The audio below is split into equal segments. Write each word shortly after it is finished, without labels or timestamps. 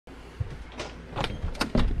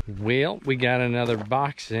Well, we got another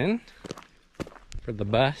box in for the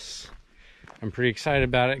bus. I'm pretty excited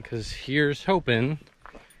about it because here's hoping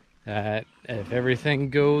that if everything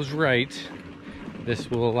goes right,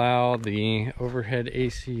 this will allow the overhead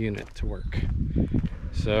AC unit to work.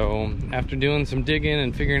 So after doing some digging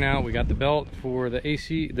and figuring out, we got the belt for the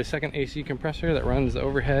AC, the second AC compressor that runs the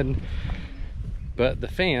overhead, but the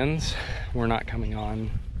fans were not coming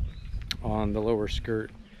on the lower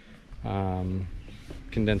skirt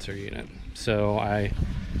condenser unit. So I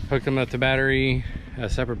hooked them up to battery, a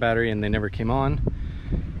separate battery, and they never came on.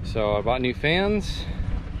 So I bought new fans,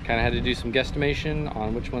 kind of had to do some guesstimation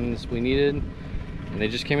on which ones we needed, and they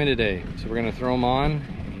just came in today. So we're gonna throw them on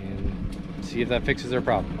and see if that fixes their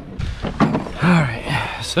problem. All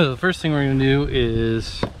right, so the first thing we're gonna do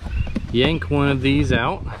is yank one of these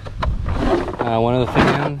out, one of the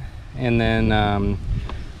fan, and then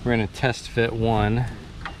we're gonna test fit one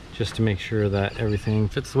just to make sure that everything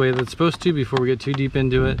fits the way that it's supposed to before we get too deep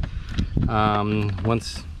into it.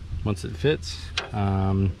 Once it fits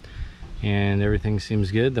and everything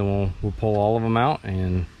seems good, then we'll pull all of them out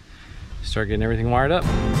and start getting everything wired up.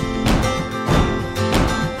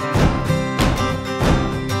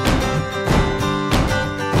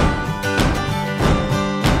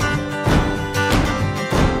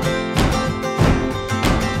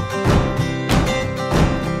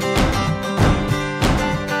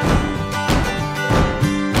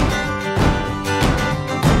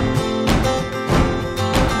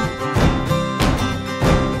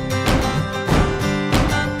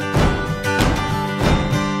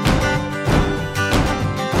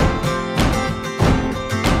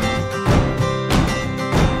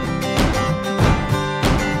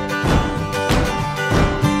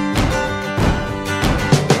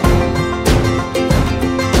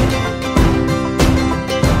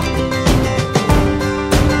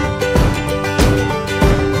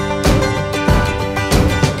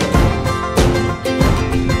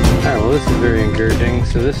 Very encouraging.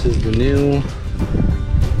 So this is the new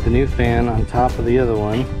fan on top of the other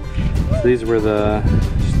one. So these were the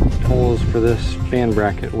holes for this fan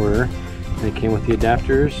bracket were. They came with the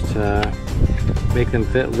adapters to make them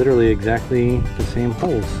fit literally exactly the same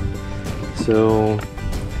holes. So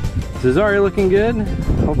this is already looking good.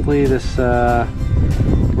 Hopefully this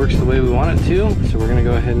works the way we want it to. So we're gonna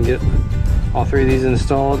go ahead and get all three of these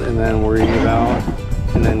installed and then worry about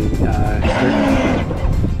and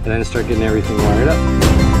then start getting everything wired up.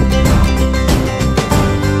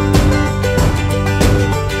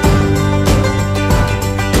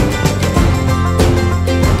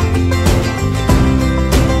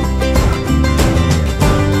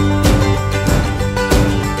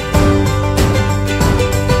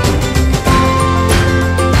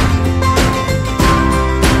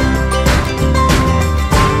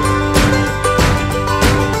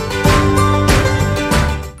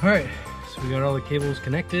 Cables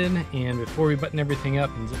connected, and before we button everything up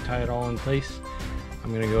and zip tie it all in place,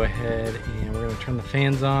 I'm gonna go ahead and we're gonna turn the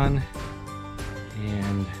fans on,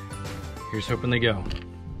 and here's hoping they go.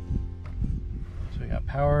 So we got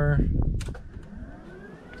power.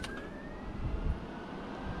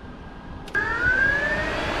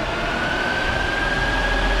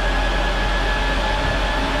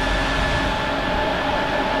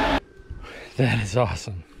 That is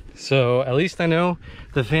awesome. So at least I know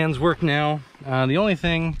the fans work now. The only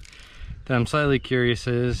thing that I'm slightly curious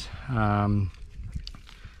is, whoa,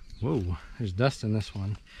 there's dust in this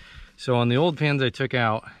one. So on the old fans I took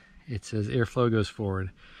out, it says airflow goes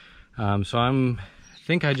forward. So I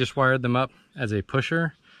think I just wired them up as a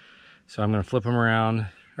pusher. So I'm gonna flip them around,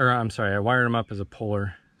 or I'm sorry, I wired them up as a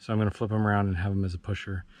puller. So I'm gonna flip them around and have them as a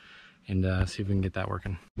pusher and see if we can get that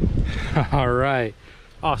working. All right.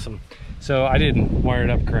 Awesome. So I didn't wire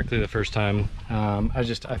it up correctly the first time.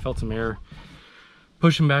 I felt some air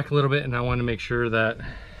pushing back a little bit, and I wanted to make sure that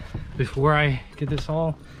before I get this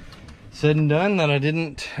all said and done, that I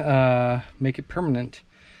didn't make it permanent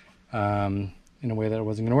in a way that it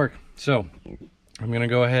wasn't going to work. So I'm going to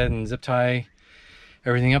go ahead and zip tie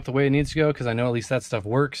everything up the way it needs to go, because I know at least that stuff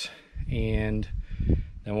works, and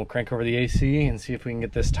then we'll crank over the AC and see if we can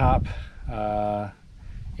get this top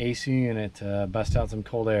AC unit to bust out some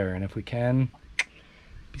cold air, and if we can,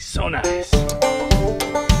 it'd be so nice.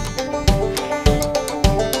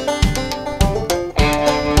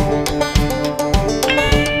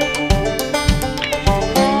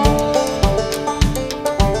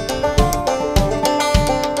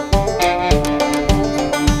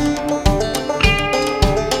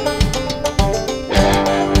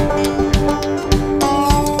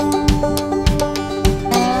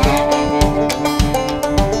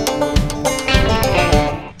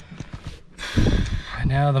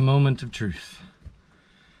 Now the moment of truth.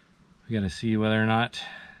 We gotta see whether or not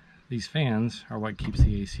these fans are what keeps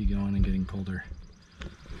the AC going and getting colder.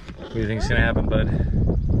 What do you think's gonna happen, bud?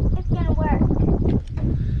 It's gonna work.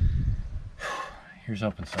 Here's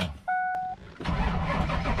hoping so.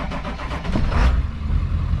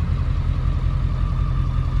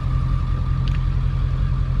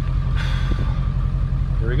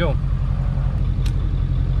 Here we go.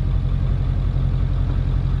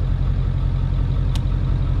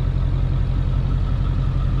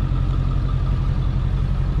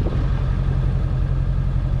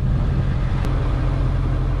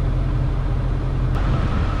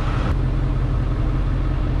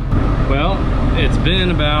 Well, it's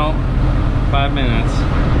been about 5 minutes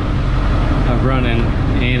of running,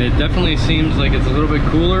 and it definitely seems like it's a little bit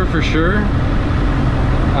cooler for sure.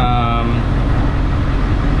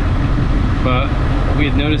 But we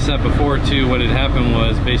had noticed that before too. What had happened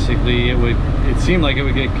was basically it seemed like it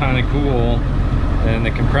would get kind of cool, and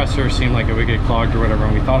the compressor seemed like it would get clogged or whatever,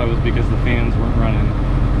 and we thought it was because the fans weren't running.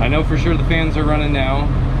 I know for sure the fans are running now,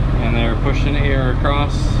 and they're pushing air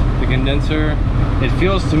across the condenser. It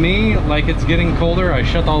feels to me like it's getting colder. I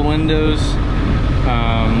shut all windows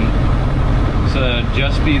to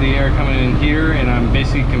just be the air coming in here, and I'm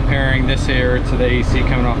basically comparing this air to the AC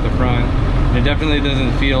coming off the front. It definitely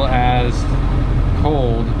doesn't feel as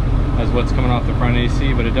cold as what's coming off the front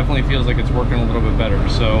AC, but it definitely feels like it's working a little bit better.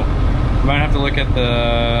 So we might have to look at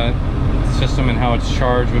the system and how it's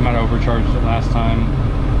charged. We might have overcharged it last time.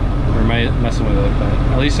 We're messing with it, but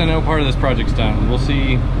at least I know part of this project's done. We'll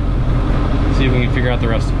see if we can figure out the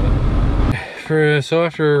rest of it. So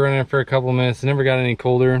after running for a couple minutes, it never got any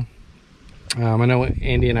colder. I know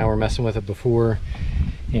Andy and I were messing with it before,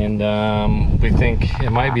 and we think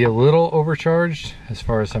it might be a little overcharged as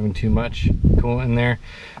far as having too much coolant in there.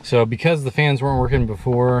 So because the fans weren't working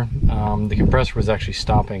before, the compressor was actually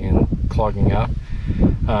stopping and clogging up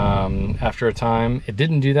after a time. It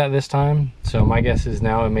didn't do that this time, so my guess is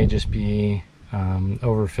now it may just be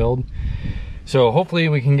overfilled. So hopefully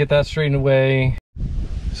we can get that straightened away.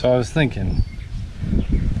 So I was thinking,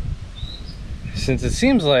 since it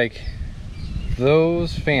seems like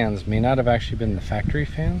those fans may not have actually been the factory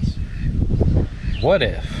fans, what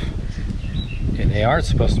if they aren't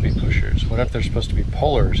supposed to be pushers? What if they're supposed to be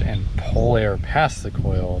pullers and pull air past the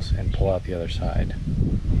coils and pull out the other side?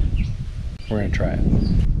 We're gonna try it.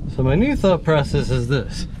 So my new thought process is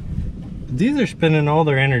this. These are spending all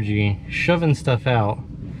their energy shoving stuff out,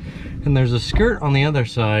 and there's a skirt on the other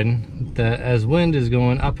side that, as wind is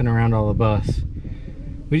going up and around all the bus,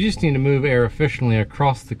 we just need to move air efficiently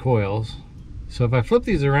across the coils. So if I flip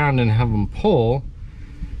these around and have them pull,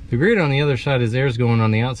 the grate on the other side as air's going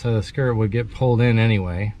on the outside of the skirt would get pulled in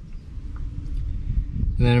anyway.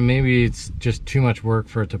 And then maybe it's just too much work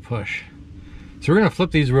for it to push. So we're gonna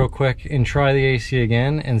flip these real quick and try the AC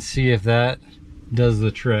again and see if that does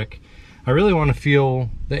the trick. I really want to feel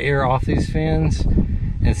the air off these fans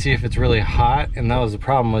and see if it's really hot, and that was the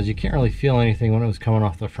problem, was you can't really feel anything when it was coming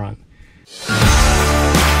off the front.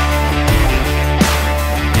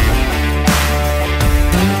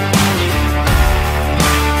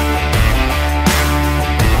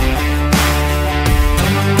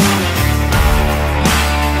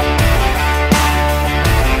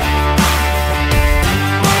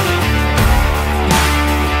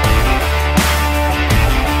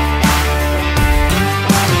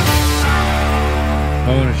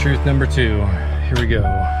 Moment of truth number 2. Here we go.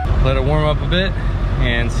 Let it warm up a bit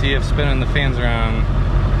and see if spinning the fans around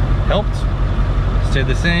helped, stayed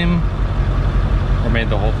the same, or made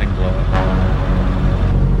the whole thing blow up.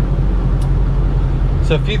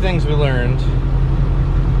 So a few things we learned.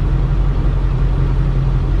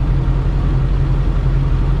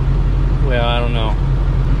 Well, I don't know.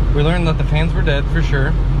 We learned that the fans were dead for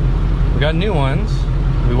sure. We got new ones.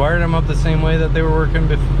 We wired them up the same way that they were working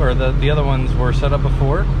before, or the other ones were set up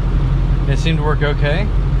before. It seemed to work okay.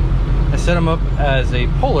 I set them up as a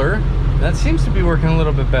puller. That seems to be working a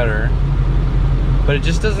little bit better, but it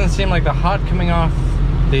just doesn't seem like the hot coming off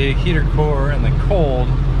the heater core and the cold,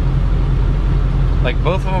 like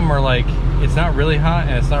both of them are like, it's not really hot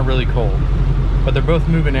and it's not really cold, but they're both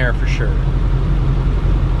moving air for sure.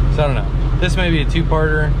 So I don't know. This may be a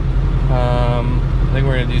two-parter. I think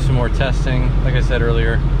we're gonna do some more testing, like I said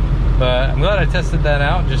earlier. But I'm glad I tested that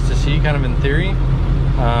out just to see, kind of in theory.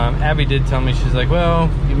 Abby did tell me, she's like, well,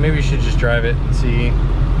 maybe you should just drive it and see.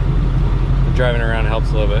 Driving around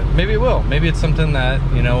helps a little bit. Maybe it will. Maybe it's something that,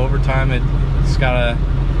 you know, over time it's gotta,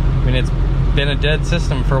 I mean, it's been a dead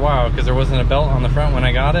system for a while because there wasn't a belt on the front when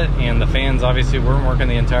I got it, and the fans obviously weren't working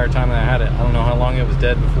the entire time that I had it. I don't know how long it was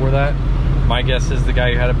dead before that. My guess is the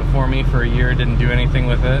guy who had it before me for a year didn't do anything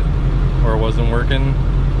with it, or it wasn't working,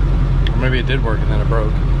 or maybe it did work and then it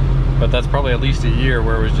broke. But that's probably at least a year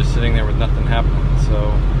where it was just sitting there with nothing happening. So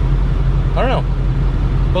I don't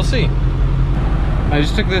know, we'll see. I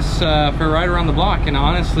just took this for a ride around the block, and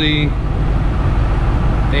honestly,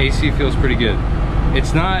 the AC feels pretty good.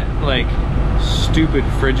 It's not like stupid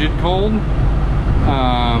frigid cold,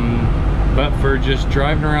 but for just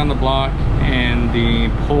driving around the block and the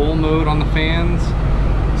pull mode on the fans,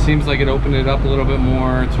 seems like it opened it up a little bit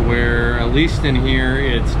more to where, at least in here,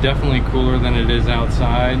 it's definitely cooler than it is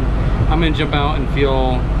outside. I'm gonna jump out and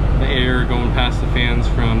feel the air going past the fans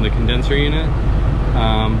from the condenser unit.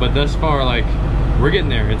 But thus far, like, we're getting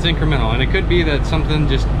there. It's incremental, and it could be that something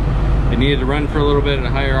just, it needed to run for a little bit at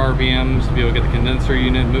higher RPMs to be able to get the condenser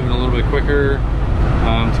unit moving a little bit quicker,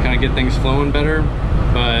 to kind of get things flowing better.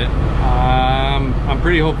 But I'm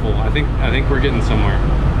pretty hopeful. I think we're getting somewhere.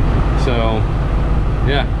 So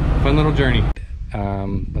yeah, fun little journey.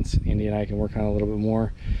 Once Andy and I can work on it a little bit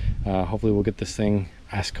more, hopefully we'll get this thing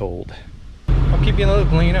ice cold. I'll keep you in the loop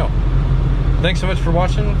and let you know. Thanks so much for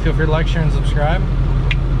watching. Feel free to like, share, and subscribe.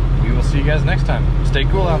 We will see you guys next time. Stay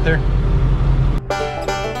cool out there.